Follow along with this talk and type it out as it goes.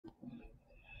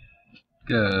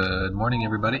Good morning,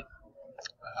 everybody.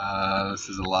 This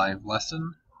is a live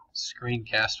lesson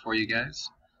screencast for you guys.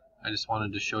 I just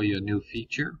wanted to show you a new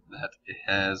feature that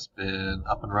has been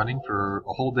up and running for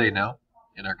a whole day now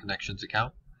in our Connections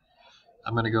account.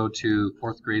 I'm going to go to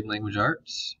 4th grade language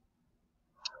arts,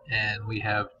 and we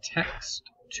have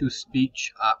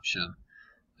text-to-speech option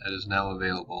that is now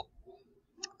available.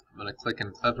 I'm going to click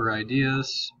on Clever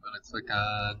Ideas. I'm going to click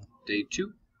on Day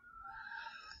 2.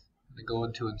 I'm going to go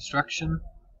into Instruction.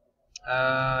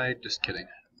 Just kidding.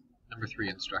 Number 3,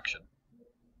 Instruction.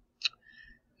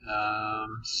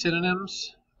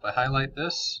 Synonyms. If I highlight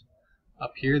this,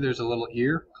 up here there's a little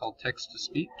ear called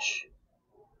Text-to-Speech.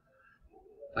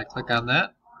 If I click on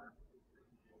that,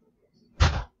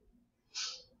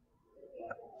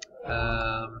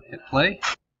 hit play.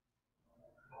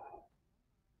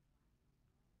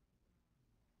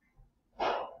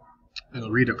 It'll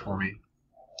read it for me.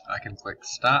 I can click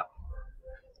stop.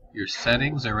 Your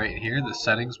settings are right here, the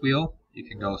settings wheel. You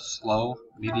can go slow,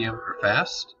 medium, or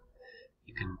fast.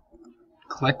 You can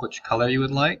click which color you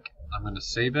would like. I'm going to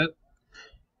save it,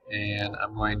 and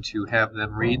I'm going to have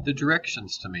them read the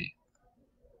directions to me.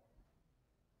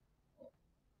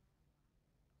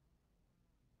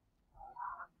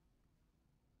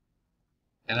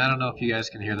 And I don't know if you guys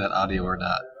can hear that audio or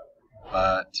not,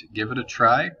 but give it a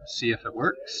try, see if it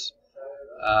works.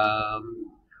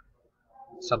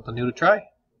 Something new to try.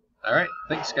 Alright,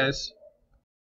 thanks guys.